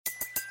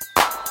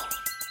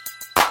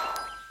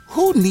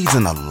Who needs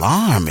an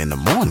alarm in the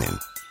morning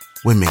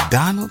when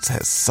McDonald's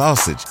has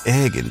sausage,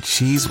 egg, and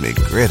cheese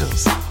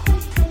McGriddles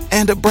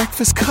and a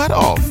breakfast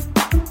cutoff?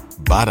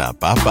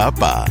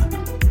 Ba-da-ba-ba-ba.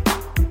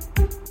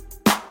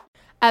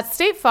 At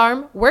State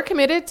Farm, we're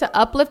committed to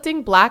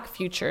uplifting Black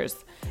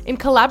futures. In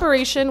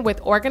collaboration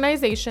with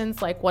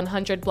organizations like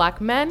 100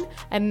 Black Men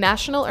and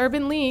National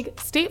Urban League,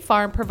 State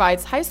Farm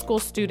provides high school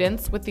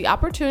students with the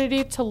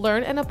opportunity to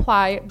learn and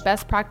apply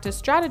best practice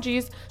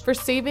strategies for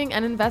saving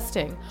and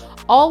investing,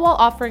 all while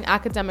offering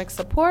academic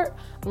support,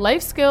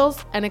 life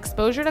skills, and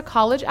exposure to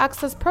college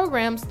access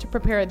programs to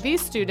prepare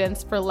these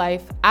students for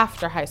life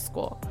after high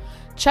school.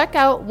 Check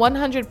out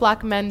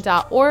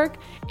 100blackmen.org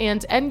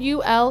and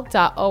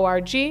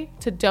nul.org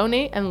to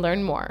donate and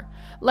learn more.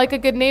 Like a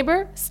good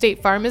neighbor,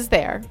 State Farm is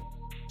there.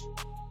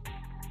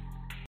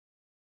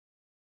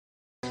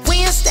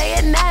 Wednesday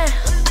at 9,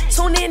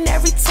 tune in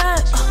every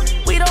time.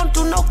 We don't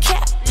do no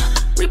cap,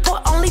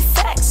 report only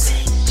facts.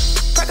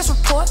 Progress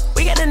report,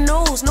 we got the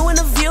news, new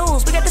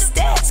interviews, we got the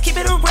stats, keep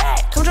it a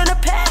rack, come join the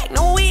pack,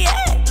 know where we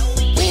at.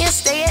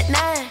 Wednesday at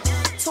 9,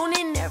 tune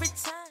in every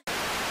time.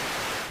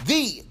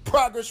 The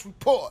Progress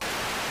Report.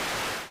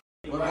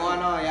 What's going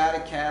on, y'all? The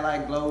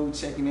CashLife Global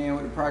checking in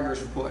with the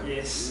Progress Report.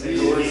 Yes.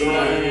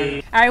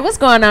 All right, what's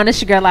going on?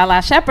 It's your girl,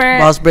 Lala Shepherd.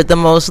 Boss Brit, the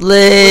most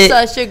lit. What's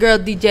up? It's your girl,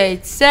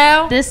 DJ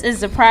Sal. This is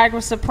the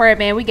Progress Report,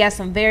 man. We got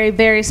some very,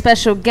 very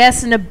special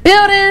guests in the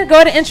building. Go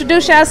ahead and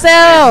introduce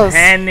yourselves.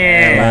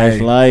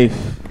 CashLife.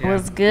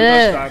 What's good?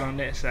 We're gonna start on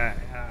that side.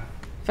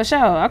 For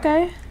sure,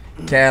 okay.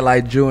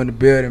 CashLife Drew in the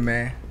building,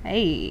 man.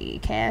 Hey,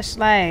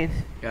 CashLife.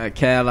 Got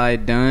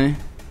CashLife done.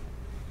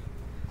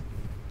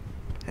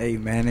 Hey,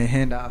 man, and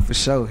handout for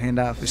show.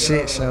 Handout for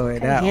shit, show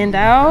it out.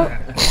 Handout.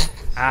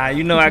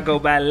 You know I go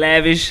by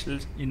Lavish.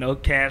 You know,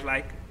 Cash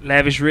like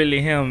Lavish really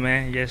him,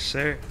 man. Yes,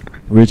 sir.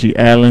 Richie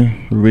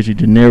Allen, Richie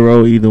De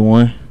Niro, either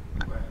one.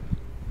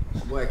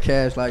 Boy,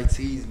 CashLife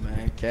Tees,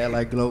 man.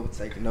 CashLife Global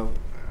taking over.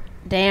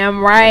 Damn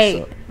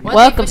right.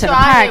 Welcome to the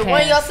podcast.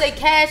 When y'all say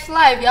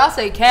CashLife, y'all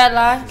say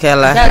CashLife.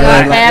 CashLife.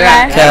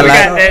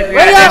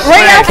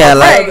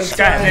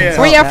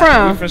 Where y'all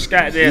from? We from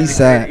Scottdale. East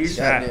side.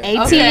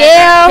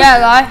 ATL.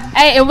 CashLife.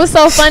 Hey, it was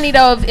so funny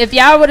though. If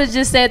y'all would have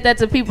just said that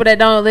to people that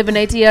don't live in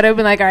ATL, they'd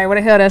be like, all right, where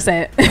the hell that's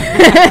at?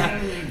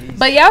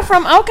 But y'all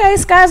from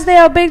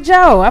Scottsdale, Big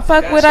Joe. I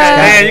fuck with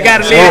Man, you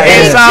gotta leave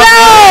Big Joe.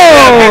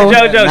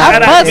 I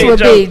fucks with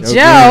Big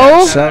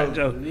Joe.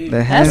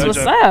 That's what's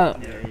up.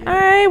 All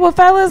right, well,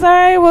 fellas,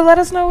 let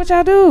us know what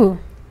y'all do.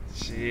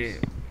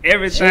 Shit.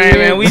 Everything,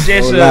 man. We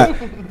just a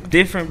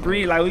different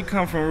breed. Like, we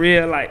come from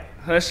real, like,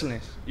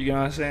 hustling. You know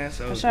what I'm saying?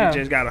 So, sure. We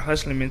just got a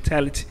hustling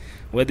mentality.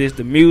 Whether it's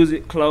the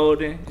music,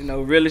 clothing,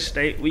 real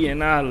estate, we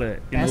in all of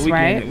it. That's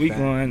right. We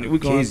going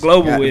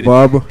global with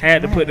barber. it.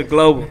 Had to put the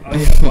global.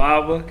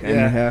 Barber.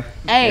 Yeah.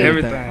 Hey,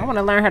 everything. I want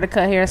to learn how to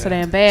cut hair so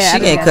damn bad.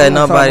 She ain't cut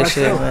nobody's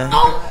shit, man.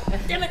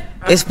 Damn it.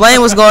 Explain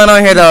what's going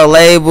on here, though.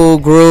 Label,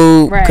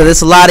 group, because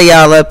it's a lot of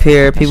y'all up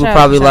here. People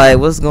probably like,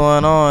 what's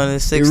going on?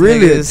 It's six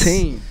really niggas. A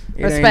team.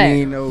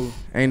 Respect.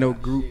 Ain't no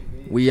group.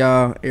 We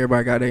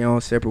everybody got their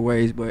own separate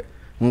ways, but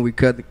when we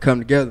come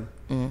together,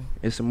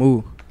 it's a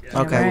move.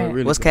 Okay, right.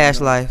 really What's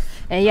CashLife?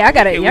 And I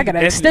got an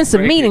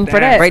extensive meaning for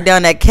that. Break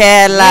down that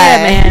CashLife.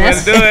 Yeah, man.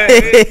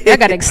 I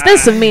got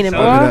extensive meaning,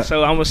 boy.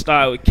 So I'm gonna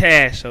start with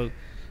cash. So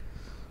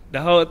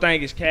the whole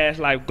thing is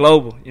CashLife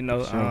Global.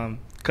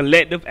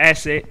 Collective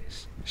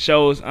assets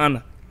shows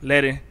honor,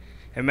 letting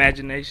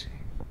imagination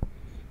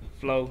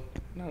flow.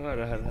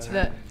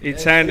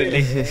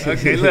 Eternally.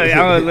 Okay, look,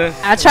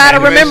 I try to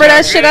remember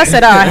that shit. I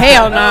said, oh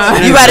hell no.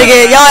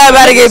 Y'all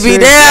about to get beat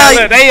down.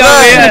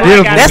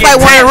 That's like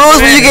one of the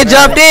rules when you get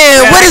jumped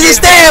in. What does it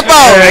stand for?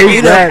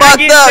 You done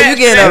fucked up. You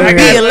get a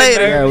beating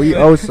later. Yeah, we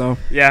owe some.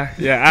 Yeah,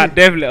 I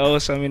definitely owe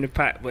some in the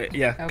pot. But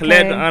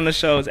collective honor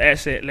shows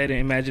asset, letting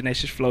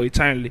imaginations flow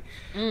eternally.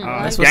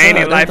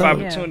 Gaining life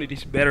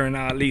opportunities, bettering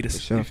our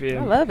leaders. You feel me?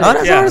 I love it. Oh,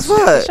 that's hard as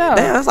fuck.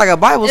 Damn, that's like a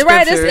Bible scripture.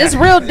 Right, it's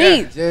real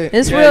deep.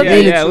 It's real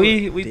deep. Yeah,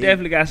 we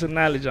definitely got some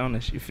knowledge on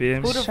us. You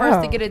feel me? Who the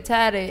first to get it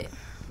tatted?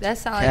 That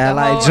sounds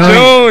like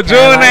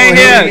June ain't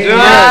here. June.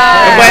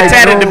 The boy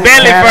tatted the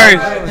belly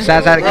first.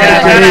 Shout out to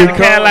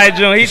CashLife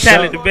June. He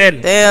tatted the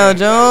belly. Damn,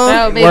 June.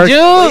 Oh, Big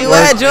June. You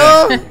at,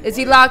 June? Is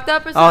he locked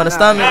up or something? Oh, in the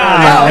stomach.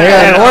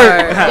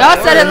 Y'all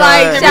said it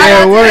like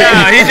shout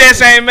out. He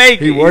just ain't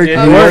make it. He worked.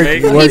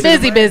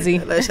 He busy.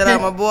 Let's shout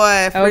out my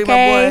boy. Free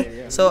my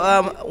boy. So,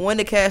 when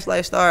did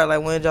CashLife start?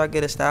 Like, when did y'all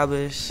get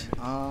established?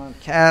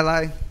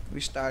 CashLife, we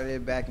started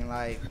it back in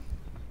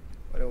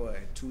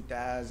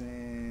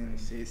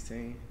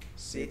 2016.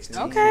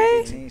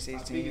 Okay. 15,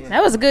 16.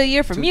 That was a good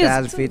year for music.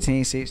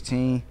 2015,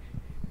 16.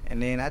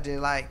 And then I just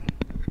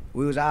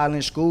we was all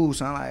in school,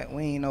 so I'm like,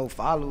 we ain't no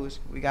followers.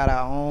 We got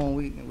our own.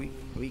 We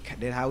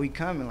that's how we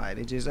coming. Like,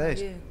 it's just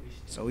us. Yeah.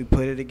 So we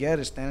put it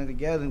together, standing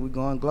together. We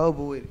going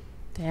global with it.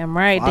 Damn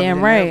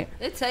right.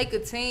 It take a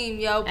team,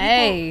 yo.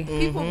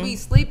 People be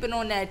sleeping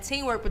on that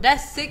teamwork, but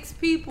that's 6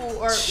 people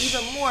or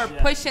even more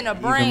pushing a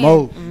brand. Even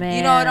more. Man.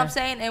 You know what I'm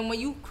saying? And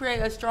when you create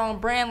a strong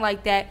brand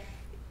like that,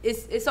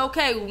 it's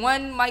okay.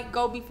 One might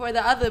go before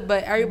the other,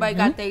 but everybody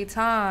got their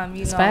time.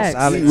 You know, facts.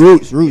 Solid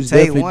Roots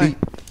take definitely one. deep.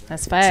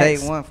 That's facts.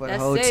 Take one for the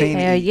whole team.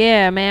 Hell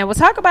yeah, man. Well,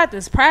 talk about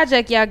this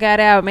project y'all got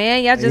out,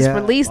 man. Y'all just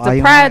released the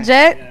you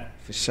project. know,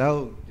 for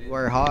sure.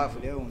 Work hard for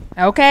that one.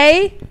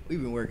 Okay.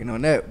 We've been working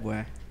on that,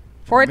 boy.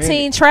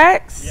 14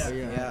 tracks.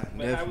 Yeah.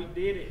 But how we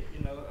did it,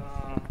 you know,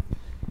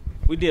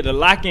 we did a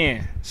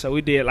lock-in. So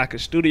we did like a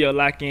studio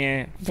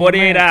lock-in,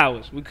 48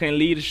 hours. We couldn't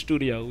leave the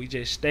studio. We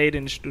just stayed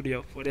in the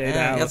studio 48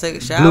 hours. Y'all take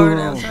a shower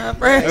now,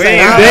 bro. I'm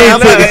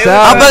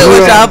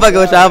fucking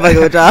with y'all.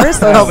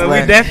 But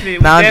we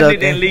definitely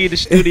didn't leave the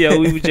studio.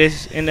 We were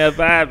just in there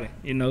vibing,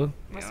 you know.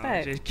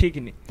 Just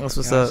kicking it. That's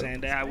what's up. up.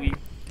 Saying that's how we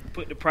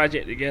put the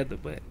project together,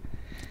 but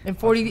in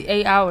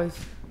 48 hours.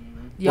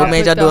 What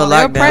made y'all do a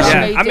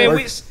lockdown? Yeah. I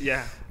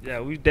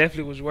mean, we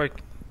definitely was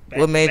working.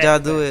 What made y'all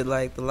do it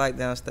like the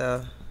lockdown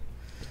style?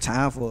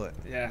 Time for it.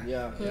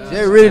 Yeah.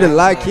 Just really to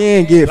lock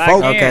in, get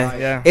focused. Okay.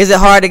 Yeah. Is it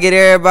hard to get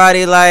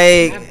everybody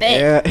like?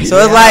 Yeah. So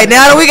it's like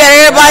now that we got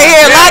everybody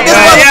here, lock this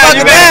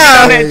motherfucker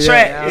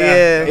down.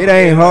 Yeah. It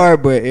ain't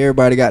hard, but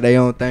everybody got their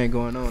own thing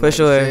going on. For like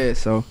sure. you said.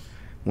 So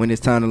when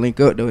it's time to link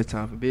up, though, it's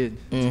time for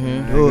business.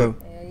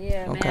 Mm-hmm.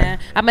 Yeah, man.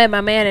 I met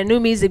my man at New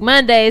Music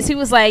Mondays. He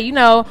was like, you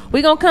know,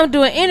 we gonna come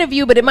do an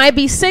interview, but it might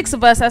be 6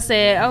 of us. I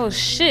said, oh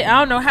shit, I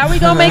don't know how we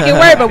gonna make it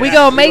work, but we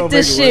gonna make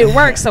this shit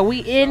work. So we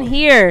in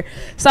here.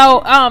 So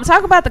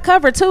talk about the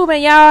cover too,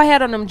 man. Y'all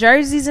had on them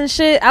jerseys and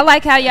shit. I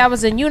like how y'all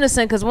was in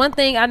unison, because one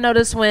thing I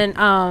noticed when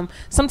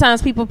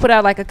sometimes people put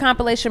out like a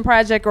compilation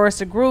project or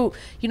it's a group,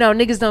 you know,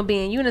 niggas don't be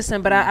in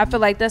unison, but I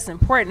feel like that's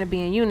important to be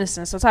in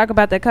unison. So talk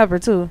about that cover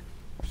too.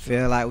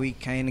 Feel like we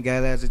came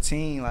together as a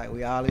team, like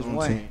we all is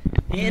one.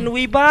 And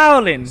we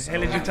ballin'. Big ballin',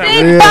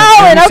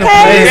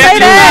 okay? Say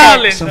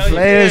that. Some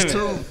players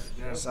too.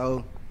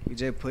 So we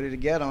just put it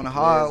together on the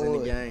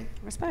hardwood.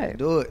 Respect.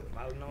 Do it.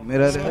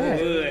 Middle of the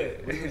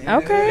hood.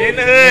 Okay.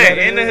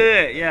 In the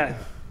hood, yeah.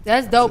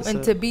 That's dope.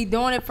 And to be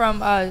doing it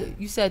from,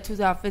 you said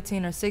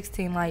 2015 or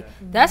 16, like,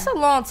 that's a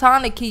long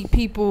time to keep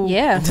people, you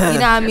know what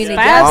I mean,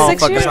 together. 5,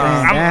 6 years.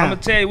 I'm going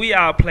to tell you, we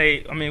all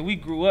played, I mean, we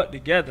grew up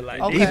together. Like,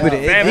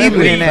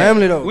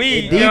 family though.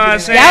 You know what I'm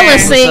saying? Y'all in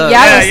sync.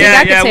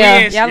 I can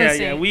tell. Y'all in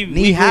sync.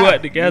 We grew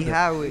up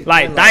together.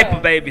 Like,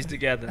 diaper babies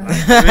together.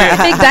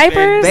 Big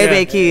diapers?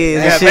 Baby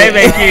kids. Yeah,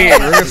 baby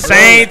kids.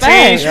 Same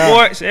team,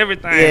 sports,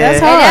 everything. That's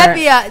hard.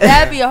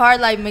 That'd be a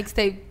hard, like,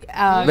 mixtape.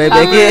 Baby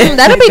kid.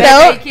 That'll be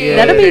dope.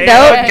 That'll be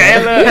dope.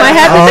 You might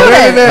have to do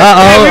that.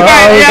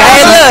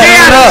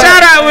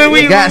 Shout out when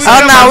we.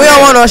 Oh no, we don't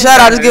want no shout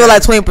out. Just give it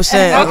like 20%.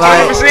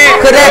 Like, cause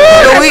that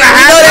we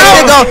know that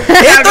shit go.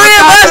 It's 3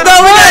 of us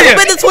though. We gotta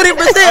spend the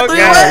 20%.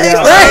 3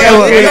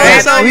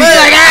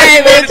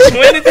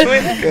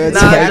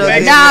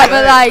 ways. Nah,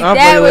 but like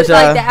that was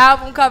like the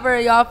album cover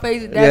of y'all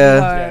face. That'd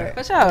be hard.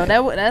 For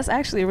sure. That's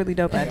actually a really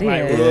dope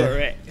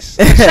idea.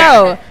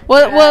 So,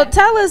 well,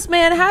 tell us,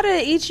 man. How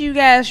did each of you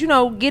guys, you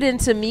know, get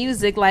into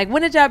music? Like,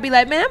 when did y'all be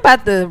like, man, I'm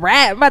about to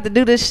rap, I'm about to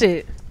do this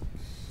shit?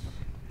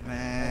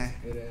 Man,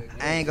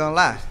 I ain't gonna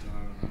lie.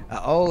 An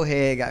old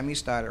head got me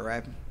started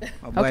rapping.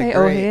 My boy Okay, Greg.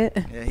 old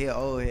head. Yeah, he an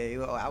old head.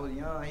 I was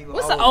young. He was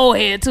What's old. an old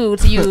head to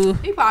you?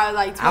 He probably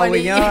like 20. I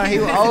was young. He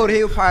was old.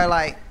 He was probably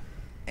like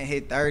in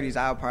his 30s.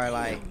 I was probably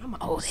like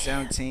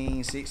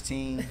 17,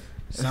 16,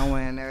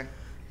 somewhere in there.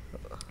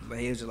 But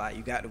he was just like,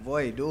 you got the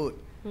voice, do it.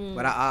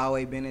 But I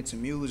always been into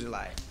music.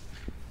 Like,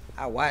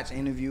 I watch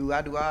interviews.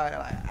 I do all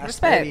like, I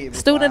study it.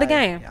 Student of the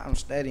game. Yeah, I'm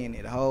studying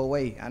it the whole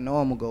way. I know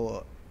I'm going to go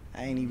up.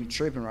 I ain't even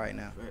tripping right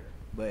now.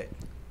 But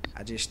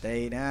I just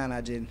stayed down.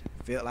 I just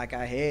felt like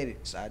I had it.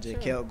 So I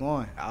just kept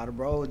going. All the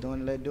bros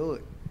doing it, let's do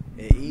it.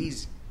 It's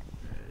easy.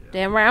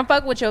 Damn right. I'm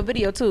fucking with your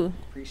video too.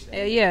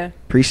 Yeah.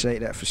 Appreciate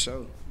that for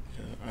sure.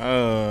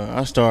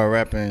 I started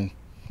rapping.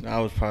 I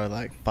was probably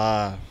like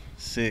 5,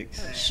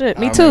 6. Shit,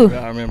 me too.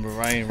 I remember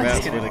writing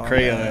raps with a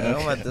crayon. I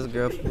don't want this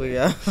girl for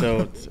you.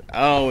 So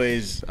I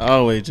always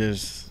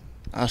just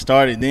I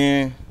started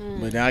then,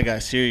 but then I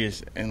got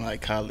serious in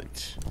like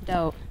college.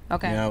 Dope.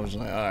 Okay. And I was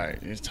like, all right,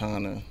 it's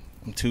time to.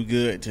 I'm too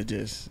good to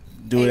just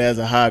do it as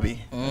a hobby.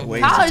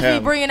 College be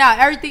bringing out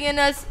everything in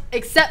us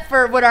except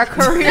for what our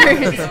career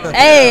is.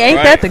 Hey,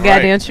 ain't that the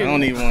goddamn truth? I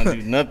don't even want to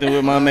do nothing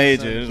with my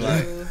major. It's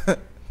like.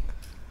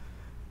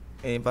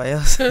 Anybody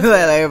else?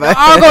 Everybody.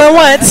 All going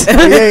once.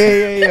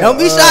 Yeah. Don't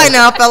be shy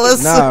now,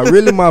 fellas. Nah,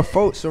 really, my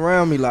folks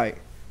around me, like,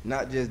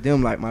 not just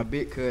them, like my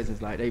big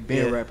cousins, like they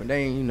been rapping.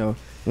 They ain't,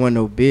 wasn't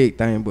no big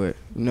thing, but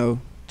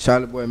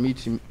Charlie Boy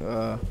Michi,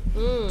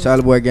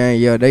 Charlie Boy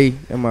Gang, they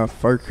my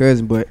first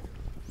cousin, but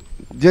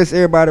just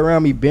everybody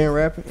around me been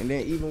rapping, and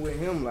then even with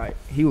him, like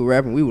he was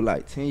rapping, we were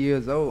like 10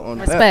 years old on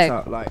the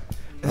laptop, like.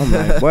 I'm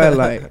like, boy,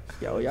 like,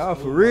 yo, y'all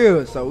for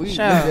real. So we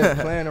just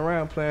playing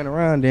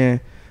around, then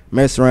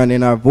mess around,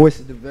 then our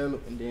voices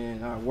develop, and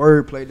then our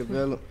wordplay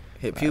develop.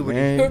 Hit puberty.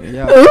 Man,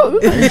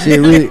 shit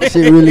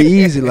really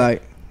easy.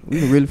 Like, we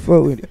can really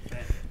fuck with it.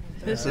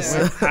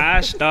 I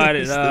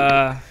started,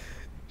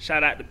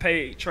 shout out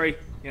to Trey.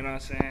 You know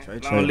what I'm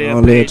saying?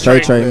 Long live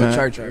Trey,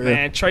 man.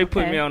 Man, Trey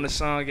put me on the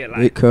song at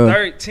like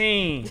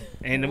 13,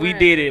 and we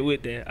did it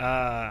with the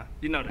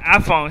the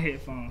iPhone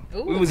headphone.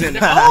 Ooh. We was in the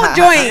old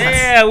joint.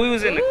 Yeah, we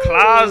was in the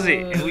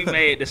closet and we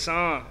made the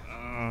song.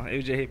 It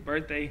was just his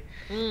birthday.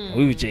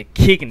 We was just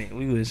kicking it.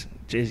 We was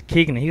just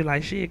kicking it. He was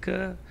like, "Shit,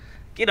 cuz,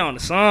 get on the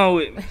song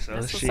with me."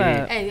 So shit.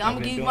 Hey, I'm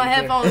gonna give you my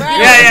headphones.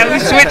 Yeah, we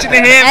switching the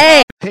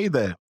headphones. Hey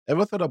there.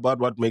 Ever thought about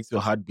what makes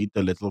your heart beat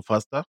a little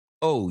faster?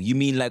 Oh, you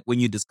mean like when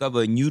you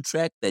discover a new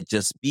track that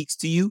just speaks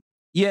to you?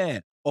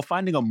 Yeah, or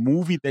finding a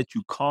movie that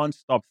you can't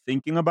stop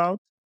thinking about?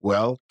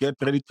 Well, get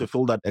ready to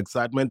feel that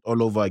excitement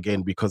all over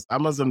again because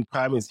Amazon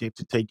Prime is here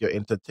to take your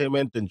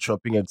entertainment and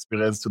shopping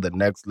experience to the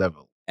next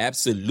level.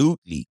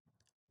 Absolutely.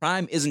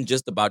 Prime isn't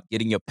just about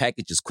getting your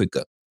packages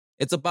quicker.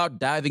 It's about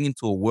diving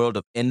into a world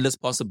of endless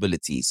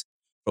possibilities,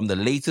 from the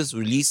latest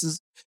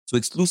releases to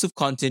exclusive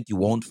content you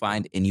won't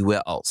find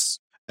anywhere else.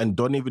 And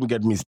don't even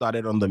get me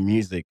started on the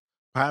music.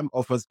 Prime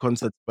offers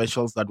concert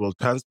specials that will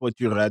transport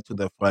you right to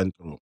the front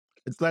row.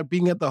 It's like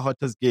being at the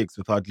hottest gigs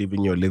without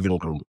leaving your living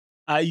room.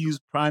 I use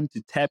Prime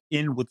to tap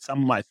in with some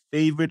of my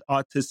favorite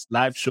artists'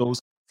 live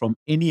shows from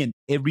any and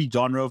every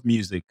genre of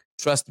music.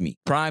 Trust me,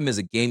 Prime is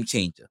a game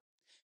changer.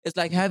 It's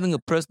like having a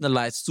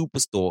personalized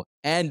superstore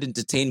and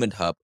entertainment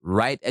hub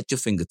right at your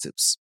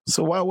fingertips.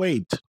 So why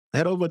wait?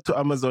 Head over to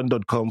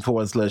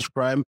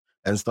amazon.com/Prime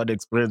and start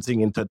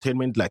experiencing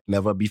entertainment like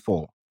never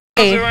before.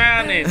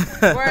 Around it.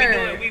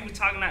 We were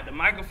talking out the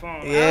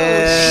microphone.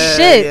 Yeah.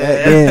 Shit.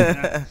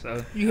 Yeah.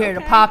 So. You hear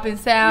the popping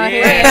sound.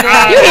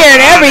 Yeah. You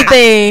hearing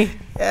everything.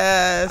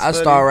 Yeah, I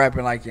started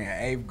rapping like in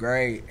 8th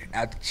grade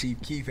after Chief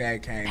Keef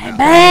had came out.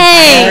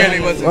 Bang! He really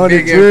was a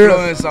big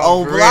influence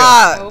on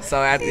block. So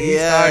after he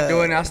started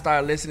doing it, I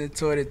started listening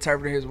to it,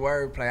 interpreting his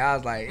wordplay. I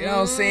was like, it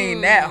don't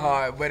seem that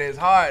hard, but it's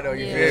hard though.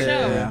 You feel me?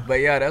 Sure. But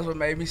yeah, that's what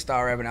made me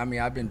start rapping. I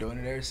mean, I've been doing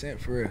it ever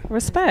since, for real.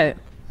 Respect.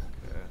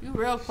 You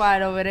real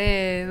quiet over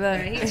there.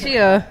 Look, he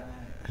chill.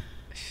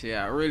 Shit,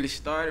 I really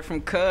started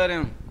from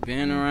cutting,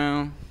 being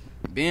around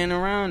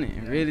it,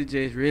 and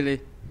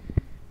really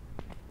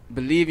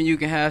believing you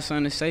can have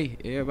something to say.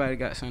 Everybody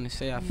got something to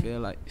say, I feel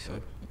like. So,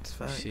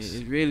 shit,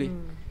 it's really,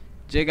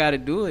 just got to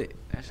do it.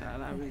 That's how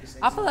I really say.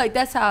 I feel like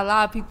that's how a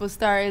lot of people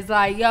start. It's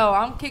like, yo,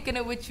 I'm kicking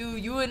it with you.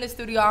 You in the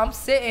studio. I'm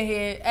sitting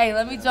here. Hey,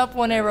 let me jump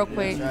on there real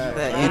quick.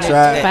 That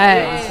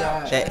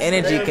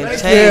energy can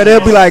change. Yeah,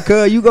 they'll be like,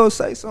 you go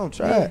say something.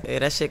 Try it. Yeah,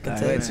 that shit can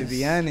But change. to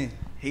be honest,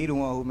 he the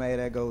one who made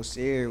that go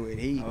serious with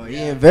he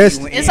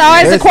invested. It's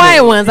always the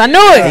quiet ones. I knew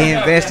it. He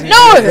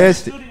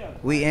invested.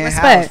 We in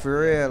house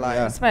for real.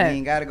 Like we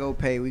ain't gotta go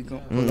pay. We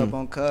gonna pull up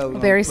on Cub.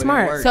 Very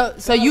smart.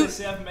 So you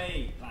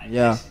self-made. Like,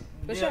 yeah.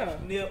 For sure.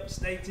 Nip,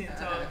 stay 10 toes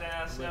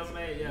down,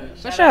 self-made. Yeah.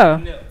 For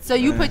sure. So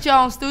you put your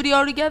own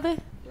studio together?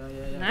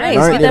 Nice.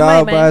 Learned Get it all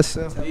that mic, by man.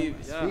 itself.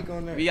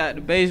 We got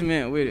the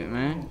basement with it,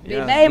 man.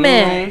 Big Bay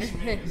man.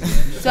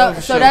 So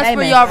that's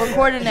where y'all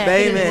recording at?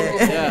 Bay man.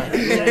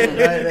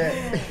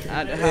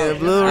 Yeah,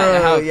 Blue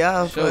Road.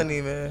 Y'all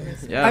funny, man.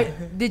 Yeah.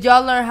 Did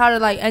y'all learn how to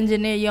like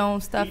engineer your own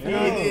stuff? Shout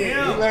out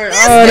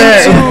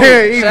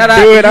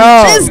do it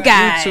all. This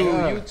guy.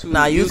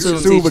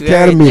 YouTube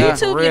Academy.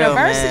 YouTube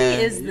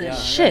University is the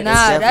shit.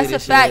 Nah, that's a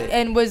fact.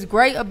 And what's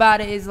great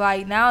about it is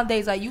like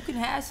nowadays, like you can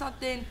have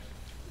something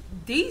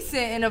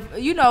decent and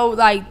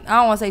like I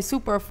don't want to say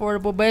super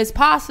affordable, but it's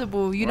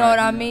possible. You know what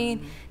I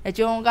mean? That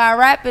you don't got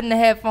rap in the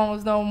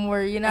headphones no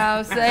more. You know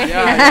what I'm saying?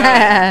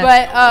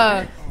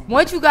 But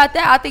once you got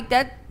that, I think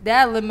that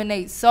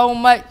eliminates so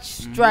much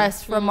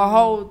stress from a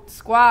whole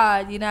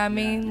squad. You know what I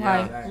mean?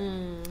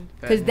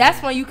 Because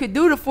that's when you could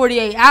do the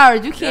 48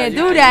 hours. You can't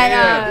do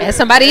that. And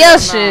somebody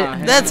else shit.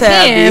 That's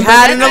how be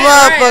hiding the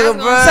motherfucker,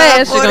 bro.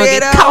 Saying shit gonna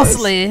get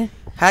costly.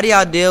 How do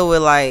y'all deal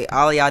with like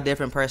all of y'all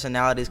different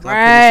personalities? Cause I'm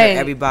pretty sure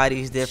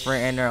everybody's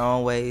different in their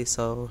own ways.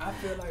 So I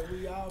feel like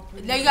we all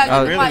pretty now you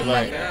gotta get the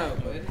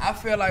mic. I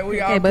feel like we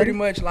all pretty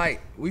much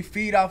like we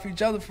feed off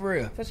each other for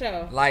real. For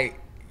sure. Like,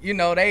 you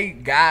know, they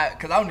guide,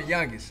 cause I'm the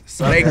youngest,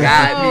 so they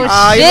guide me.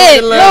 Oh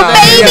shit, little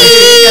baby.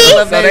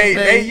 So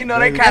they you know,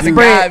 they kind of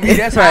guide me.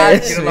 That's how I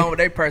get along with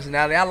their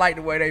personality. I like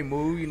the way they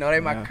move. You know, they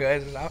my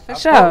cousins. I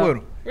fuck with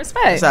them.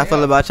 Respect. That's how I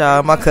feel about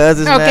y'all. My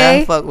cousins,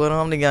 man. I fuck with them.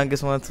 I'm the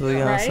youngest one too. You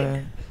know what I'm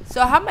saying?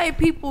 So how many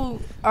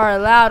people are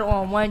allowed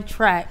on one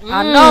track?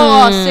 I know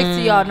all 6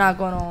 of y'all not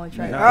going on one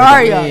track. Or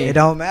are y'all? It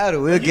don't matter.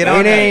 We'll get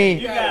on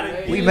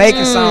it. We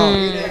making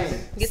songs.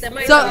 Get that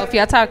mic if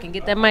y'all talking.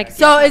 Get that mic.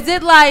 So is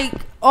it like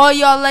all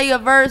y'all lay a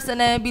verse and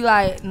then be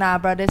like, nah,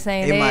 bro, this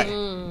ain't it?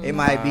 It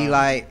might be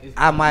like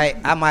I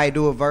might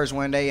do a verse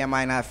one day. I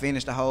might not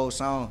finish the whole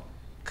song.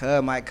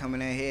 Cub might come in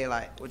there here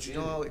like, what you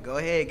doing? Go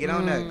ahead, get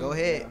on there. Go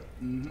ahead.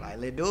 Like,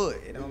 let's do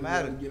it. It don't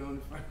matter.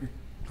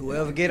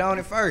 Whoever get on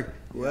it first.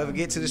 Whoever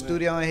get to the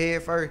studio and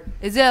head first.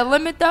 Is there a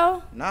limit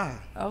though? Nah.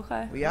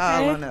 Okay. We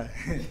all on that.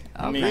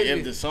 I mean,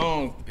 if the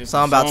song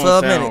about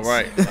 12 minutes.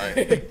 Right.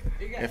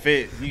 Like,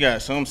 if you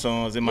got some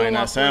songs, it might want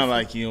not sound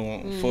pussy. like you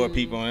want 4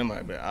 people, and it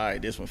might be all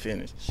right. This one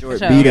finished. Short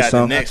Sure. beat You or got the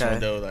something. next Okay. one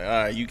though. Like, all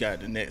right, you got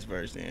the next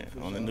verse then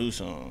on the new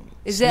song.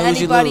 Is there Snooze,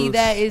 you anybody lose.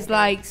 that is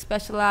like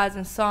specialized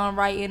in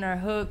songwriting or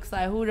hooks?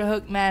 Like who the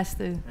hook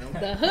master?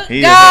 The hook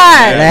He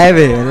God.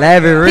 Elaborate,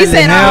 really. He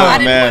said, "Oh, I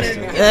didn't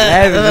Master. want to."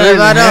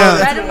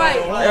 Grab the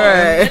mic.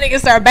 That nigga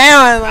start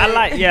bowing. I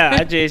Like,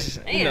 I just,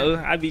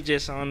 I be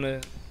just on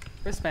the,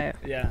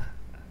 respect. yeah.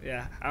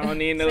 I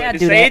don't even know See, what I to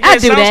do say. that. It just I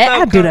do some that.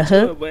 stuff I do the come to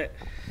hook. it, but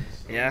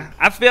yeah,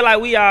 I feel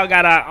like we all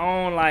got our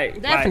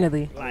own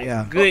Definitely.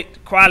 good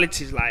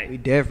qualities. Like We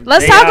definitely.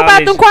 Let's talk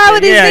about them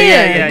qualities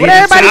then. What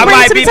everybody I brings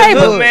might to be the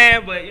table. good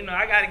man, but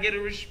I gotta get a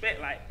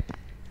respect. Like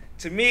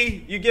to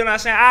me, you get what I'm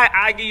saying.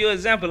 I give you an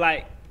example.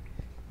 Like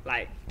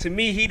to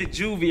me, he the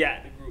juvie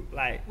out the group.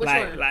 Like Which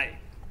like one? like.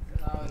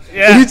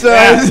 Yeah. Okay,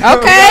 all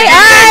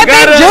right, big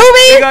He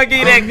Juvie. gonna give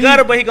you that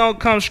gutter, but he gonna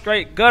come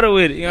straight gutter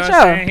with it. You know what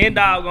I'm saying? Hen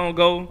Dog gonna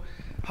go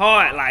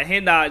hard. Like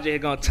Hen Dog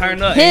just gonna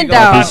turn up. Hen He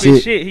gonna Dog. pop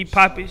his shit. He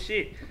pop his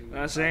shit. You know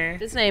what I'm saying?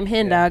 This name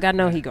Hen Dog. I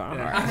know he going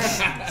hard.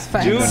 It's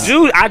fine.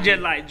 Jew, I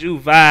just like Jew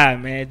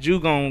vibe, man. Jew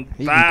gon'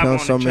 He vibe can come on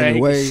so the many track.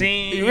 He ways. can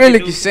sing. He really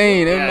do- can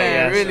sing. That Yeah, man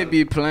yeah, really so-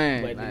 be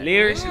playing. But the Like,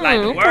 lyrics,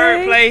 like the okay.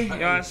 wordplay, you know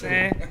what I'm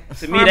saying?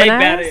 To me, they Harmonize.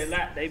 batted it a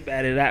lot. They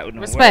batted it out with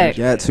no Respect.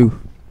 Got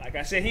to. Like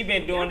I said, he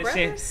been doing this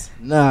since.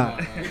 Nah.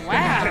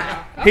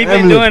 Wow. He been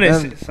Family, doing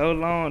this family. so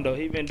long though.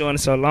 He been doing it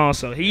so long,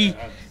 so he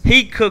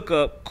cook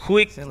up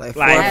quick. Like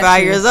 4 or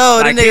 5 years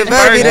old. like This his nigga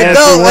better be verse-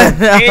 the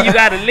goat. And you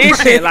gotta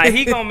listen. Like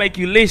he gonna make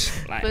you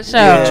listen. Like For sure.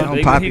 I'm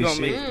he popping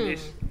gonna make shit. you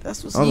listen.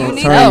 That's what's I'm You gonna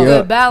need turn a you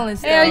good up.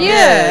 balance. Hell though.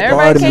 yeah. Party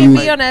Everybody can't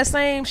music. be on that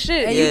same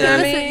shit. And You you know can what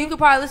I listen. mean? You could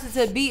probably listen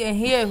to a beat and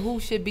hear who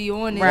should be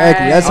on it. Right.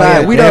 Exactly. That's Oh, how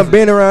yeah, we done definitely.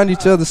 been around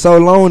each other so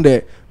long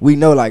that we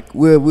know like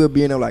we'll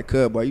be in there like,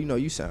 cuz boy,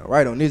 you sound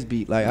right on this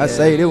beat. Like I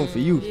say it was for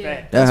you.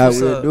 Yeah. That's how what's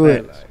we'll up. do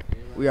it.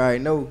 We already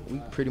know. We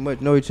pretty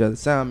much know each other.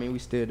 Sound, I mean, we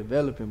still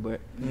developing, but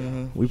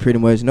we pretty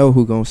much know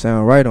who gonna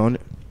sound right on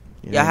it.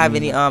 You know Y'all what I have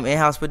mean? any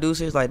in-house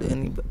producers? Like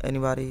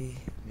anybody?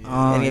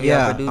 Any of y'all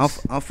Yeah, produce?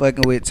 I'm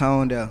fucking with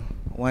Tone there.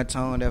 One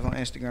Tone there on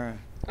Instagram.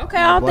 Okay,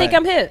 I don't boy. think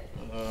I'm hit.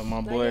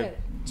 My boy ahead.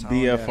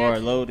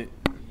 BFR Loaded.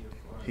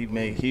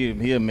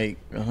 He'll make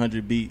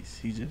 100 beats.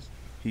 He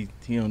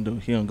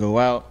don't go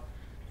out.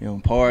 He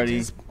don't party.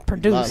 Just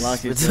produce. Lock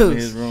himself in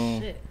Produce. his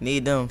room.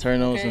 Need them.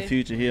 Turn on some Okay.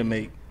 Future. He'll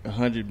make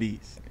 100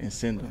 beats and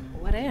send them.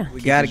 What damn?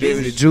 We gotta give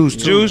it the juice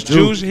too.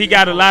 Juice. He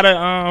got a lot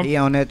of He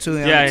on that too.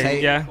 He on the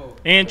tape. yeah.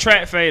 And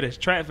track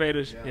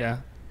faders. Yeah.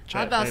 I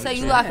was about to say,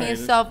 you locking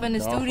yourself in the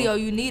studio,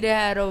 you need to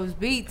have those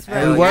beats,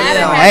 Hey, right? work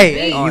Gotta on. have Hey,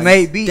 beats. you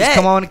make beats. That.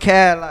 Come on the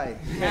CashLife.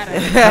 Gotta-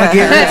 Come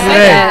get rich with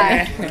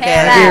that.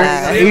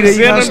 Okay. Either you Send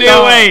gonna them their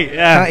start. way.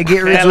 Yeah. Come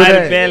get rich Bad with life,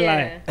 that. bad Yeah.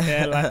 life.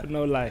 Bad life,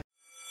 no life.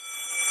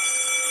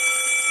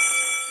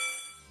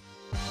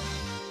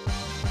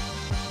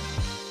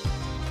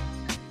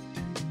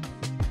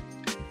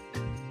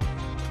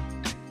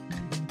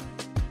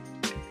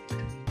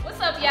 What's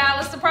up, y'all?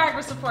 It's the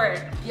progress report.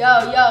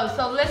 Yo,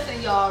 so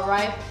listen, y'all,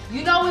 right?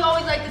 You know we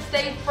always like to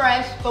stay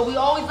fresh, but we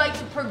always like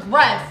to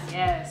progress.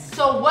 Yes.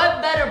 So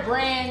what better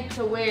brand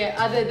to wear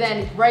other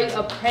than great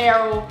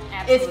apparel?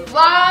 Absolutely. It's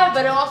fly,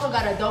 but it also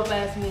got a dope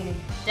ass meaning.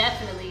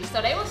 Definitely.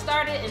 So they were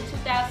started in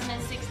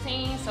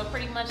 2016. So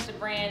pretty much the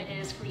brand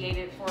is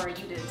created for you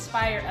to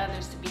inspire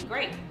others to be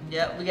great.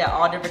 Yep, we got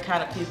all different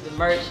kind of pieces of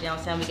merch. You know what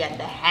I'm saying? We got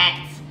the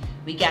hats,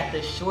 we got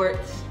the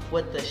shorts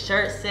with the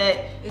shirt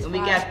set, It's and we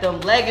fine. got them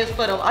leggings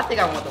for them. I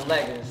think I want them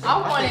leggings.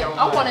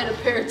 I wanted a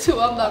pair too.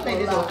 I'm not I think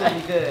gonna this gonna lie.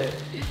 fit me good.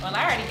 Well,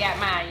 I already got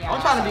mine, y'all.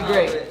 I'm trying to be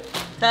great.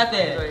 Tap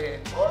in. Right here.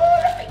 Ooh,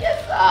 let me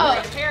get some.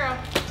 Great apparel.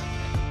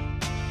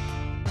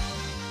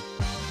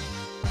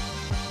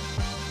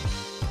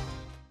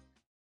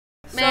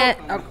 Man,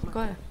 Go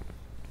ahead.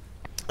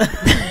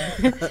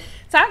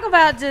 talk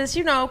about just,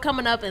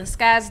 coming up in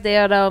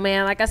Scottsdale, though,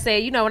 man. Like I said,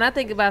 when I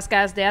think about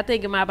Scottsdale, I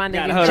think about my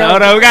nigga Hold Joe.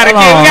 on. We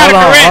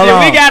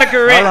gotta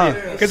correct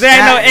it. Cause there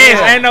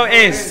ain't no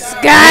S.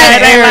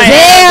 Scottsdale.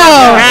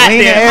 I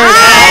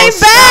ain't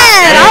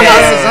bad.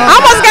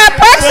 Almost got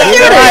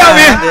persecuted.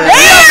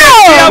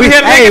 Damn.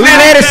 Hey, we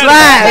let it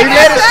slide. We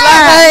let it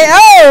slide. Hey,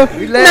 oh.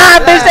 Nah,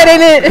 bitch, that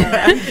ain't it.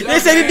 They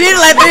said he did it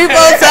like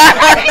 3-4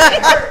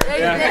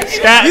 times.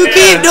 You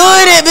keep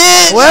doing it,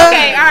 bitch.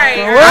 Okay, all right.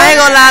 I ain't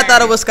gonna lie, I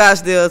thought it was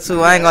Scottsdale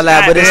too. I ain't gonna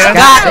lie, but it's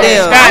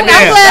Scottdale. I'm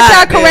glad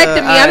y'all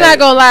corrected me. I'm not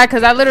gonna lie,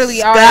 because I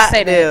literally always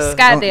say that.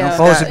 Scottsdale. Them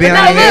folks to be But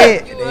on no, your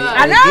look, head.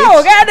 I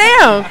know,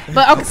 goddamn.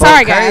 But okay,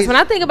 sorry guys. crazy. When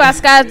I think about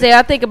Scottsdale,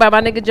 I think about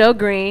my nigga Joe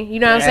Green. You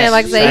know what I'm saying?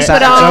 Like I say, he Shout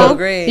put out to Joe on.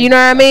 Green. You know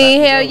what I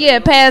mean? Hell yeah,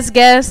 past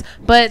guests.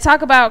 But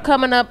talk about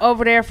coming up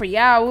over there for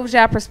y'all. What was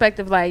y'all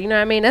perspective like? You know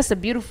what I mean? That's a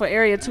beautiful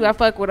area too. I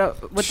fuck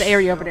with the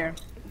area over there.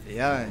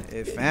 Yeah,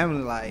 it's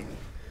family. Like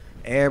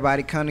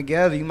everybody come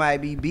together. You might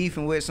be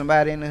beefing with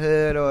somebody in the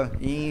hood, or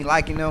you ain't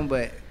liking them,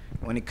 but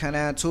when it come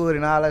down to it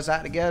and all us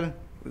out together,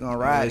 we gonna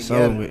ride It's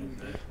together. over with.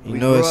 You We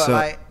know grew it's up up.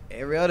 like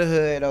every other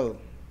hood though.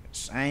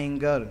 Same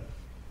gutter.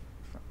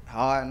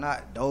 Hard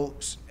knock,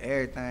 dopes,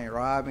 everything,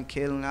 robbing,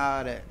 killing,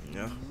 all that.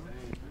 Yeah.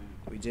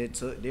 We just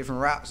took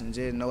different routes and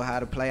just know how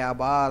to play our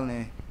ball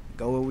and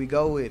go where we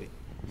go with it.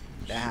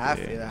 That's how I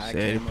feel. How I Said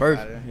came it up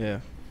perfect. out of it. Yeah.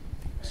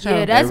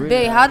 Yeah, that's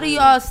big. How do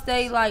y'all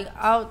stay like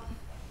out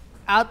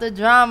the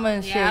drama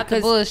and shit? out the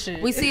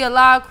bullshit. We see a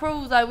lot of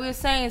crews, like we were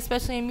saying,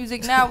 especially in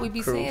music now, we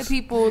be seeing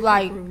people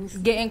like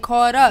getting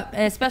caught up,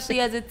 and especially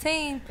as a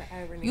team,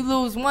 you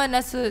lose one,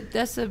 that's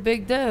a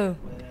big deal.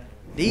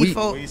 We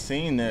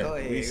seen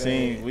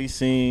that. We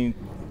seen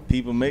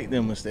people make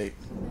them mistakes.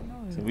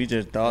 So we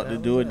just thought to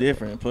do it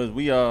different. Plus,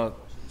 we all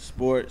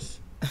sports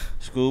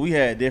school. We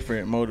had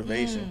different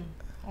motivation.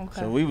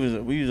 Okay. So we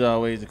was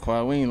always the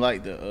quiet. We ain't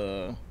like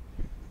the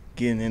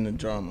getting in the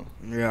drama.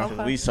 Yeah.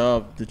 So we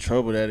saw the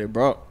trouble that it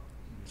brought.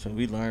 So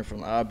we learned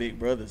from our big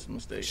brother's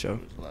mistakes. Sure.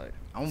 It was like,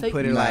 I'm gonna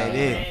put it like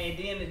this. And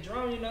then the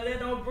drum, that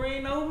don't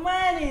bring no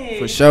money.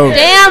 For sure.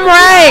 Damn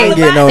right.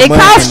 It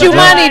costs you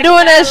money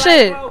doing that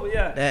shit.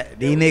 That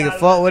these niggas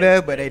fuck with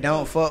us, but they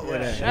don't fuck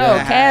with us. Oh,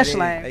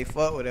 CashLife. They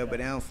fuck with us, but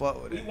they don't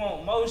fuck with us. We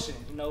want motion,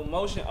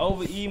 motion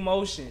over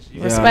emotions.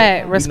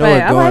 Respect. I going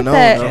like on,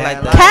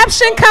 that. though.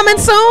 Caption coming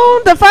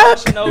soon. The fuck?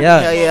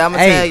 Yeah, I'm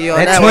gonna tag you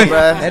on that one, bro.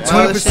 That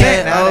 20%.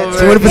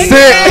 20%. He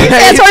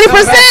said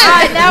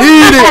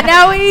 20%.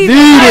 Now we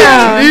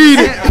Need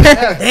it.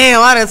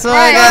 Damn, I done saw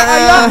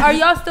Are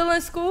y'all still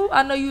in school?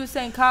 I know you were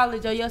saying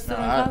college. Are y'all still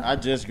in college? I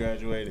just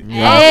graduated.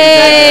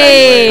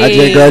 Hey. I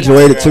just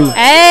graduated too.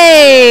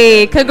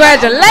 Hey,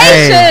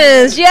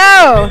 congratulations, yo.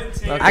 I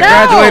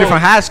graduated from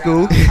high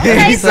school.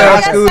 So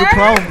high school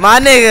diploma. My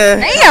nigga.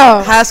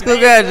 Damn. High school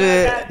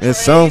graduate. And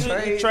some.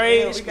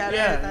 Trade.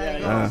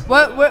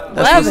 What?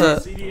 That's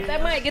what's up. Get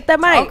that mic. Get that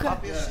mic.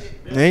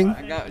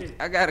 Okay.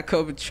 I got a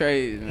couple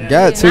trades, man.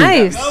 Got to.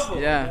 Nice.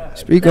 Yeah.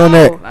 Speak on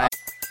that.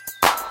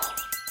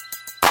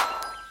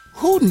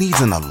 Who needs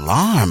an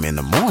alarm in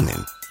the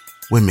morning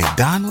when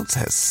McDonald's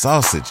has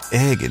sausage,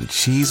 egg, and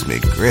cheese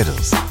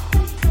McGriddles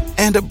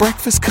and a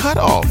breakfast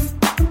cutoff?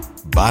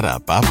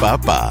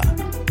 Ba-da-ba-ba-ba.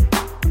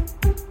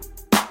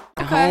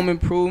 Home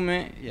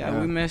improvement. Yeah,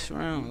 we mess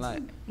around.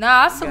 Like,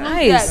 Nah, I salute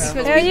Nice. that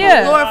because Hell people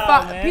yeah.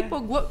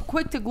 glorify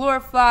quick to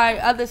glorify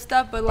other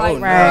stuff, but like,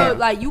 right.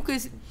 like you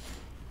could.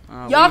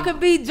 Y'all could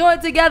be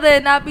joined together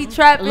and not be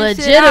trapping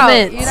shit out.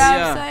 Legitimate. You know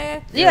what I'm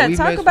saying? Yeah, we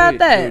talk mess about with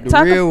that. The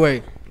Talk real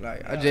way.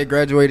 Like I just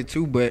graduated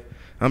too, but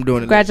I'm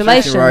doing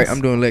Congratulations. electrician right.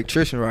 I'm doing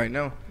electrician right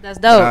now. That's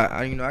dope. But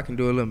I can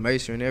do a little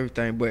masonry and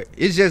everything, but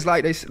it's just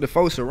like the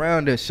folks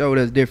around us showed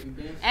us different.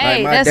 Hey,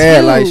 like my that's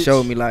dad like huge.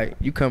 showed me like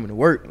you coming to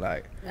work,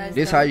 like That's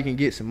this dope. how you can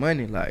get some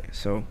money, like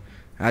so.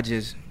 I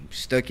just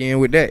stuck in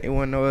with that. It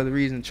wasn't no other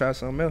reason to try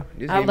something else.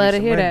 Just I gave me love to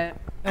some hear money. that.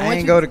 I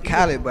ain't go to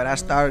college, but I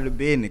started a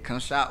business. Come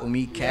shop with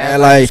me, Yeah, CashLife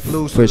like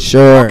exclusive. for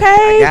sure. Okay.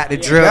 I got the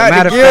drill. Got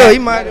Matter the of grill. fact, He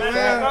might as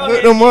well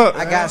hook them up.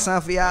 I got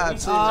something for y'all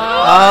too.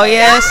 Oh,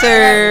 yes,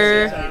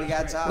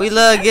 sir. We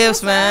love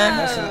gifts,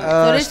 man.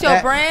 So this your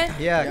brand?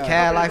 Yeah,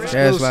 CashLife Cash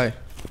exclusive. life.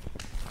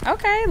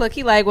 Okay, look,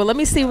 he like, well, let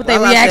me see what their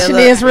Lala reaction said,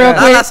 look, is real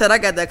quick. Lala said, I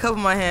got that cup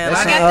in my hand.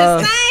 That's I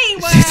got the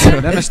same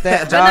one. Them the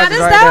stat But nah, jars this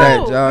right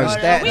dope. there. Jars.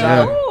 Stat We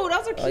jars. cool.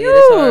 Those are cute. yeah,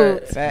 this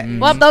hard. Fat.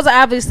 Well, those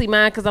are obviously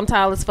mine because I'm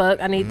tall as fuck.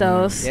 I need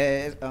those. Yeah,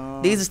 it's,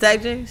 These are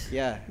stack jeans?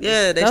 yeah.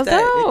 Yeah, they Those stack.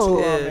 dope. Two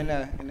Yeah. of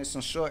them and there's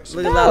some shorts.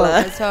 Look at Lala.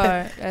 That's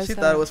hard. That's She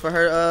hard. thought it was for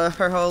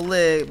her whole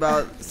leg,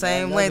 about the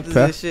same length as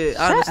pair. this shit.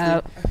 Shut Honestly.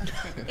 up.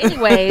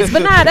 Anyways,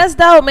 but nah, that's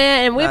dope,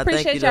 man, and we Nah, thank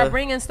appreciate you, y'all though.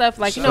 bringing stuff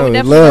like we So,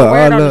 definitely love, gonna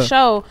wear it all on the love.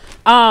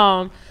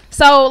 show.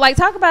 So like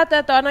talk about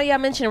that though. I know y'all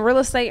mentioned real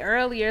estate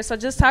earlier, so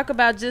just talk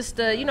about just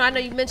I know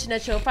you mentioned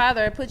that your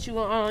father had put you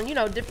on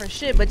different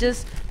shit, but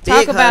just talk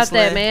Big about that,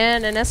 hustling.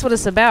 man, and that's what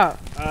it's about.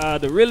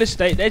 The real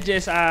estate, that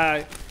just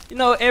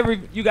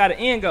you got an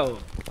end goal.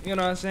 You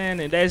know what I'm saying?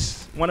 And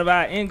that's one of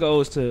our end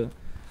goals to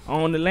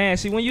own the land.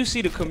 See, when you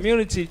see the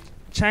community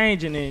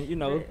changing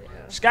and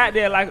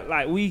Scottdale,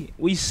 like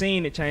we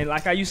seen it change.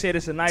 Like how you said,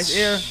 it's a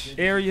nice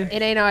area.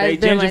 It ain't always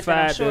They been like that,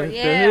 I'm gentrified sure. the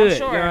Yeah, hood. I'm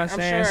sure. You know what I'm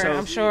saying?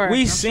 I'm sure.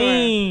 We I'm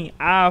seen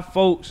our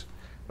folks,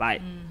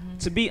 like,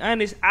 to be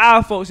honest,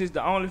 our folks is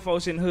the only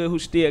folks in the hood who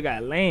still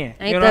got land.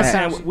 Ain't You know what that I'm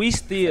saying? something? We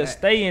still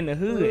stay in the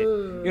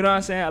hood. You know what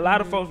I'm saying? A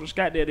lot of folks from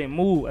Scottdale didn't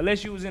move,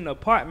 unless you was in the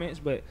apartments,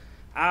 but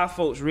our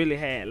folks really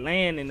had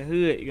land in the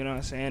hood. You know what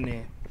I'm saying?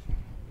 And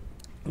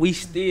we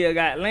still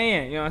got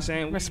land. You know what I'm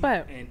saying?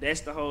 Respect. And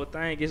that's the whole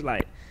thing. It's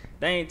like,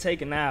 they ain't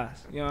taking ours.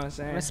 You know what I'm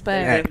saying?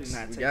 Respect. They definitely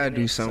not We taking gotta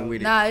do it. something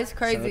with it. Nah, it's So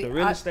crazy. the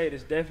real estate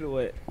is definitely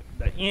what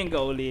the end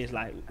goal is.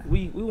 Like,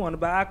 we want to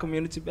buy our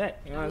community back.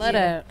 You know what Love I'm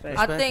saying?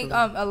 that. I think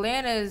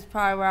Atlanta is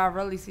probably where I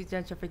really see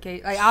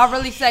gentrification. Like I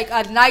really see like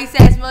a nice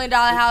ass $1 million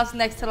house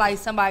next to like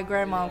somebody's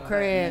grandma's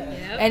crib,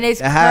 and it's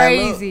That's how it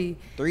look. crazy.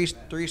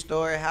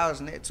 Three-story house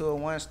next to a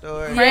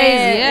one-story.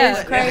 Yeah,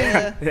 it's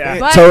crazy. Yeah.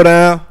 But- Toe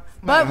down.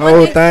 But The whole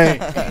one thing.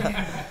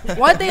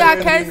 One thing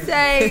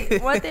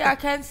I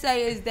can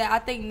say is that I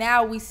think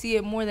now we see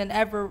it more than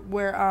ever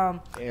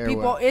where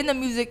people in the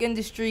music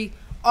industry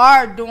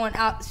are doing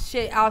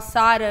shit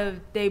outside of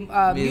their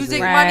music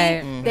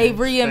Right. money. They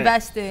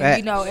reinvesting,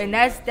 Facts. and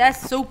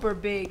that's super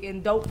big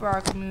and dope for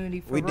our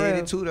community. For We real. did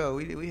it too though.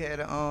 We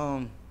had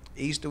a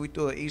Easter, we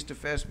do an Easter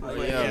festival.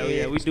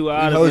 Yeah, we do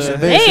all host the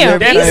events Damn,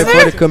 and everything Easter?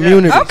 for the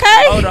community.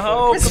 Okay. Oh, the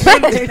whole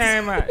community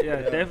came out. Yeah,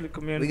 definitely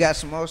community. We got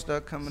some more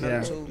stuff coming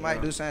up too.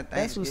 Might do something.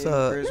 That's what's Thanksgiving,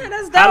 up. Christmas. Yeah,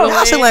 that's dope. Halloween,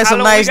 Y'all seem like some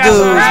nice we got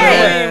dudes,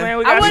 Halloween, man.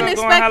 We got I wasn't some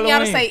going expecting y'all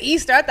to Halloween. say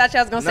Easter. I thought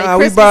y'all was gonna say Nah,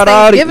 we Christmas, brought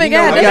all the, Thanksgiving. we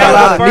God got damn. a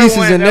lot of nieces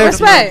and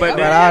nephews. Respect. But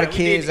Brought all the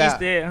kids the out.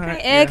 Easter egg hunt.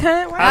 Egg hunt.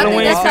 I think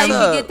Halloween. that's how you What's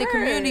can up? get the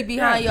community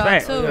behind y'all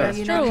Fact. too. Yeah.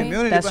 You know what I mean?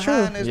 Community That's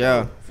behind true. us.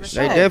 Yeah, though, for they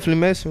sure. definitely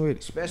messing with it.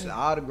 Especially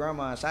all the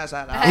grandmas.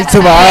 Outside the He house.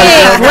 took all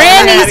Hey, the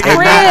Granny's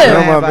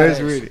Grandma crib.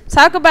 best with it.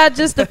 Talk about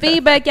just the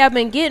feedback y'all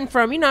been getting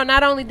from,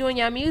 not only doing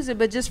y'all music,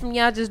 but just from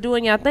y'all just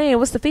doing y'all thing.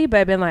 What's the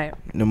feedback been like?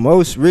 The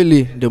most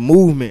really the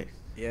movement.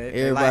 Yeah,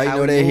 Everybody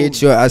know they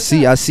hit you. I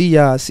see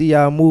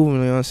y'all moving. You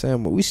know what I'm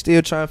saying? But we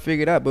still trying to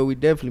figure it out. But we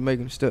definitely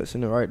making steps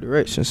in the right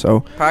direction.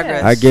 So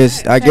Progress.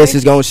 I guess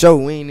it's gonna show.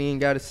 We ain't even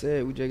gotta say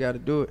it. We just gotta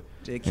do it.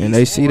 Just And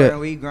they see that.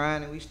 We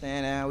grinding, we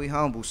stand down, we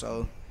humble.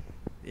 So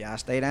y'all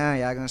stay down,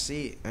 y'all gonna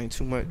see it. Ain't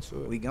too much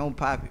to it. We gonna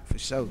pop it for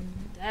sure.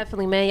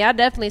 Definitely, man. Y'all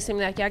definitely seem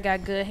like y'all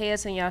got good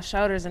heads on y'all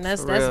shoulders, and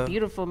that's For real.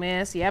 beautiful,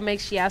 man. So y'all make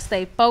sure y'all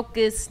stay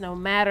focused no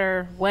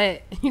matter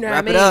what. You know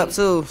Wrap what I mean? it up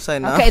too. Say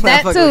no. Okay,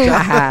 that Fuck with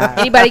y'all.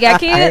 too. Anybody got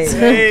kids?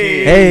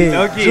 Hey,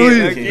 no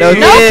kids. No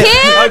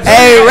kids?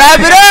 Hey, wrap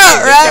it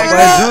up. Wrap it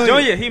up.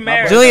 Junior, he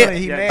married.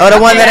 Junior. Oh, the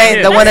one that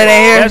ain't here.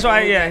 That's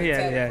why.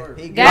 Yeah.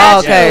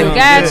 Got okay. you.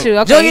 Got you.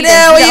 Okay. Junior,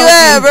 down where you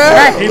at, bro?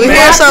 We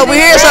hear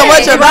so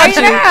much about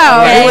you.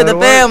 You with the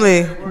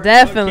family.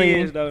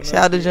 Definitely.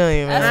 Shout out to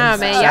Junior, man. Nah,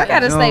 man, y'all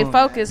gotta stay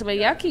focused, man.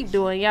 Y'all keep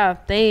doing y'all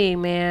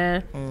thing,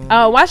 man.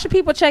 Why should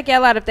people check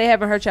y'all out if they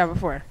haven't heard y'all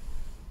before?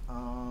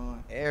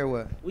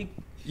 Everywhere.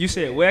 You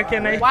said where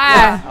can they?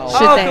 Why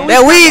should they?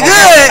 That we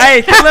good. Hey,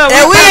 look,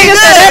 That we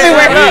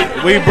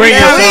good. We bringing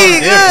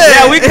something different.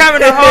 Yeah, we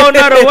coming a whole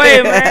nother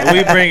way, man.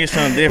 We bringing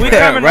something different. We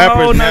coming a whole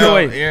Rappers nother now,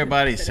 way.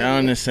 everybody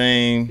sound the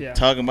same,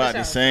 talking about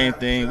the same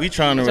thing. We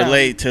trying to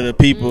relate to the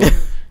people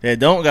that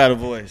don't got a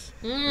voice,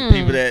 the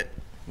people that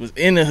was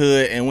in the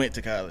hood and went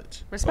to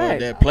college,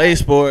 Respect. or that play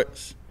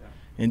sports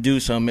and do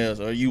something else,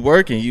 or you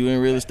working, you in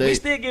real estate. We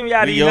still giving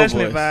y'all We the your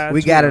hustling voice. vibes.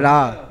 We got it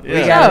all.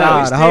 Yeah. We got it all.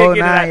 The still whole get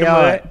it out 9 the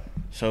yards. mud.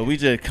 So we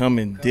just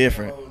coming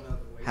different,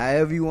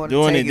 However you want to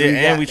doing take it, it.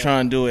 and we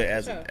trying to do it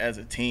as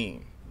a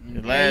team.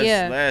 The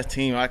Yeah. last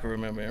team I can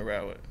remember in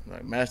rap with,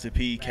 like Master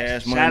P,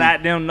 Cash Money. Shout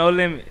out them, No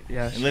Limit.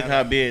 Yeah. And look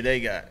how big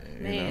they got.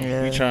 You know,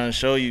 Yeah. we trying to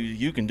show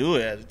you can do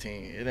it as a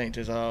team. It ain't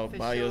just all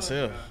by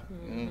yourself.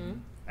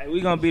 Hey,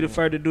 we gonna be the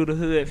first to do the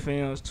hood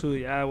films too.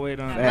 Y'all wait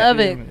on that. Love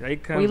it. They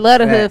come. We love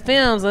the hood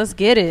films. Let's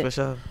get it. For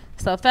sure.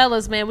 So,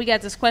 fellas, man, we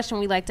got this question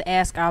we like to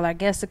ask all our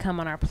guests to come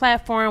on our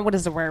platform. What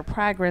does the word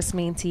progress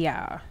mean to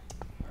y'all?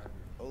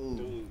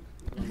 Ooh,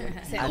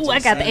 I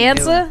got the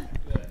answer.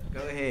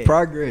 Go ahead.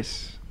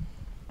 Progress.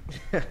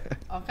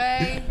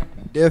 Okay.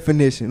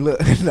 Definition. Look,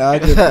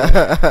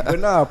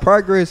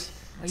 progress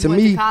to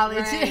Went me.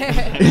 college.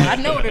 I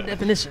know the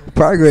definition.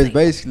 Progress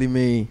basically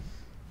mean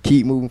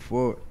keep moving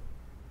forward,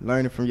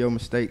 learning from your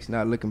mistakes,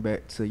 not looking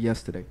back to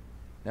yesterday.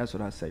 That's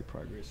what I say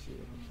progress is.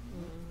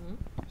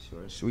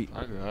 Short and sweet.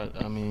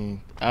 I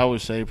mean, I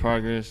would say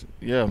progress.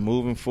 Yeah,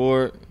 moving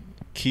forward,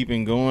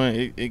 keeping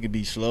going. It could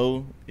be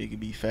slow. It could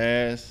be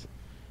fast.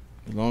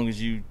 As long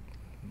as you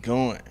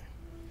going,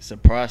 it's a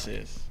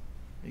process.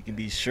 It can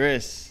be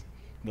stress,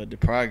 but the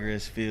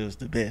progress feels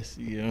the best.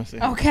 You know what I'm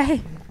saying?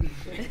 Okay.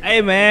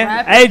 Hey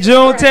man. Hey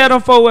June, tell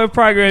them for what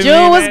progress. June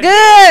mean, was man.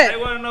 good. They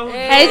wanna know who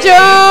Hey, June.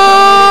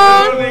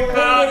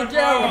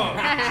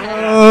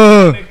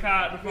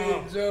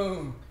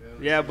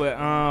 Yeah, but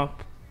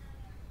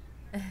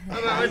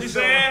what you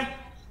saying?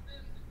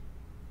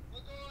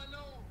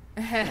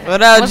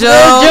 What up, What's June?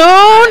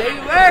 good, June?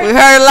 We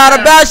heard a lot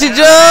about you,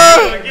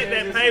 June. Get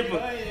that paper.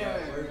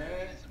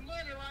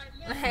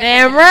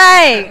 Damn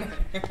right.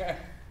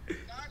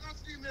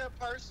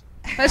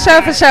 For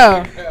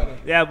sure.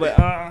 Yeah, but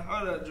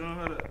hold up, June,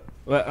 hold up.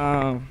 But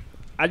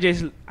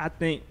I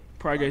think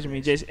progress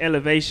means just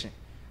elevation.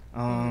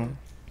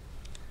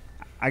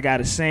 I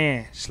got a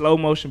saying: slow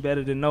motion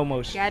better than no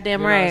motion.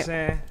 Goddamn you know right. What I'm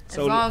saying? As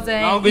long as it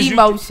ain't you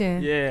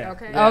emotion. yeah.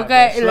 Okay. Yeah,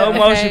 Okay. Slow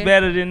motion Okay.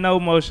 better than no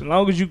motion.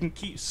 Long as you can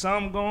keep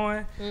some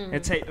going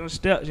and take them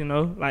steps,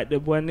 like the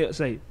boy Nip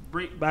say,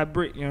 brick by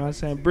brick. You know what I'm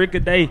saying? Brick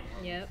a day.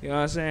 Yep. You know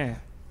what I'm saying?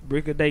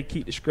 Brick a day,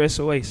 keep the stress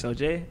away. So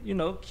Jay,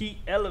 keep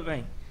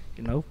elevating.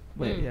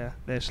 But yeah,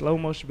 that slow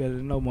motion better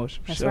than no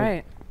motion. That's sure.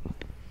 right.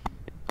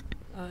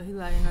 He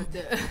lying up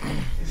there.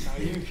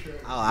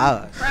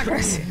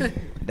 Progress.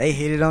 They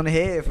hit it on the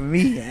head for me.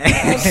 He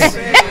is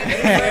silly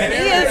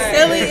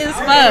as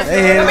fuck.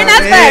 I mean,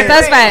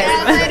 that's facts.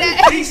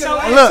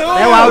 Look,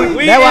 that's why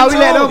we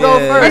let them go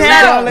first.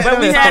 But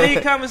we had these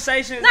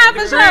conversations. Nah,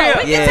 for sure. We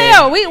can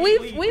tell. We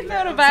feel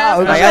the vibe.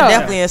 For Like, sure. I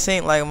definitely in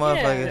sync like a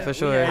motherfucker, for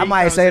sure. I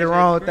might say the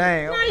wrong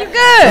thing. No, you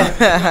good.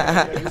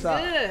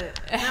 Good.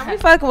 Now, we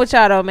fucking with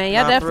y'all though, man.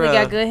 Y'all Nah, definitely for got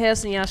real. good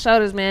heads on y'all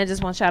shoulders, man.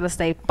 Just want y'all to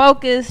stay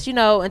focused,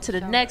 into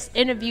the next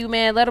interview,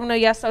 man. Let them know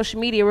y'all social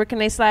media. Where can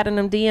they slide in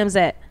them DMs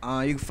at?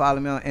 You can follow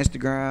me on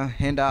Instagram,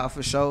 Hendog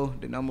for show,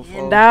 the number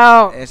 4,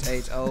 Hendog.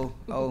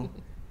 SHOO.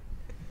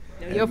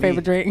 Your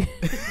favorite drink?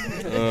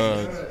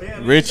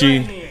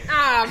 Richie.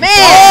 Ah,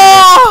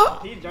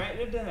 man. He drank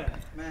it down.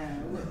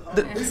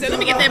 So let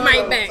me get that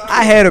mic back.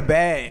 I had a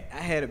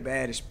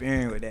bad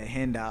experience with that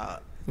hen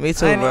dog. Me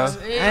too, bro.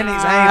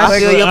 I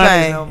feel your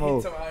pain. No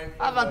more.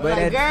 I'm about to But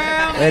be like, girl.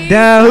 that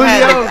Don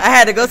Julio. I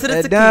had to go to the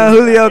that tequila. Don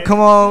Julio, come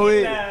on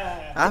with.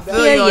 I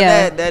feel you on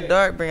that. That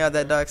dark, bring out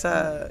that dark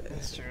side.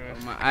 That's true.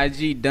 My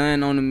IG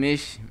done on a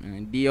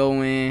mission.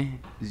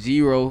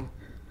 DON0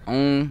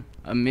 on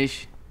a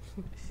mission.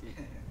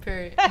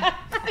 Period.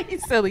 He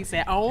silly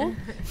said on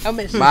a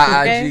mission.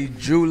 My okay? IG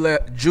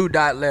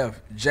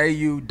Ju.left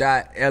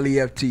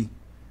JU.left.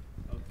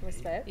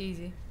 Respect.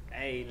 Easy.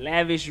 Hey,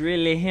 lavish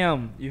really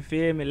him. You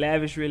feel me?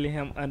 Lavish really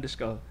him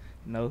 _.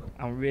 No,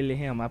 I'm really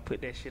him. I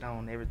put that shit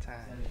on every time.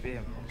 You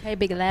feel me? Okay,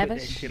 big Put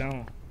lavish. that shit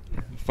on.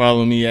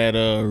 Follow me at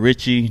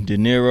Richie De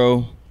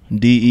Niro,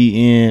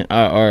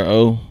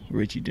 DENIRO,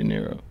 Richie De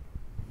Niro.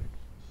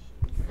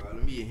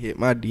 Let me hit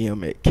my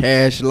DM at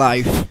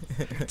CashLife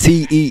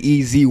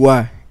TEEZY.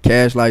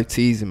 CashLife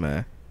teasing,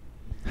 man.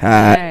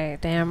 Hi. Right,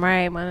 damn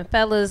right, man.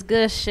 Fellas,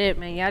 good shit,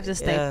 man. Y'all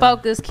just stay Yeah.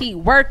 focused, keep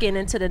working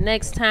until the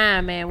next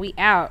time, man. We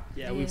out.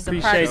 Yeah, we It's the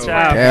appreciate Progress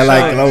y'all.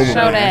 CashLife Global.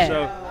 Show that.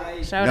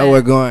 Show Know that.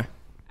 we're going.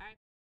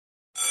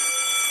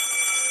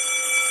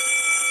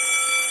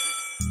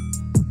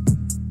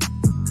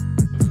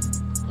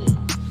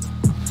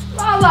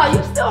 Lala,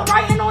 you still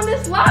writing on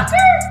this locker?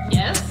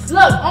 Yes.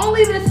 Look,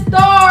 only the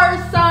stars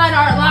sign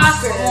our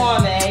locker. Come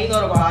on, man. You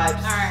know the vibes.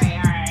 All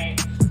right.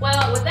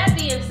 Well, with that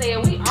being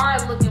said, we are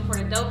looking for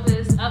the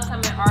dopest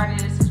upcoming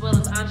artists as well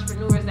as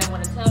entrepreneurs that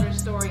want to tell their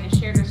story and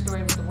share their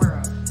story with the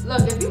world.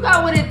 Look, if you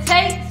got what it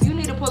takes, you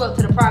need to pull up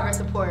to the progress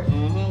report. We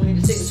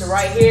need the signature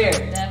right here.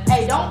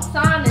 Hey, don't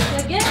sign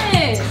this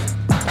again.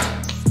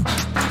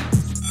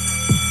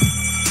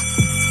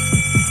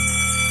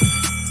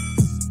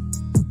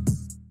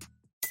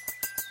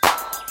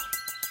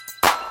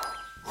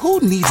 Who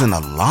needs an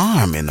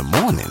alarm in the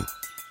morning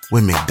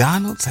when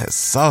McDonald's has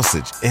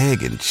sausage,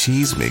 egg, and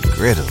cheese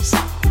McGriddles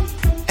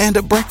and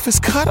a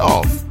breakfast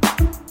cutoff?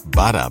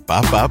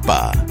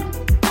 Ba-da-ba-ba-ba.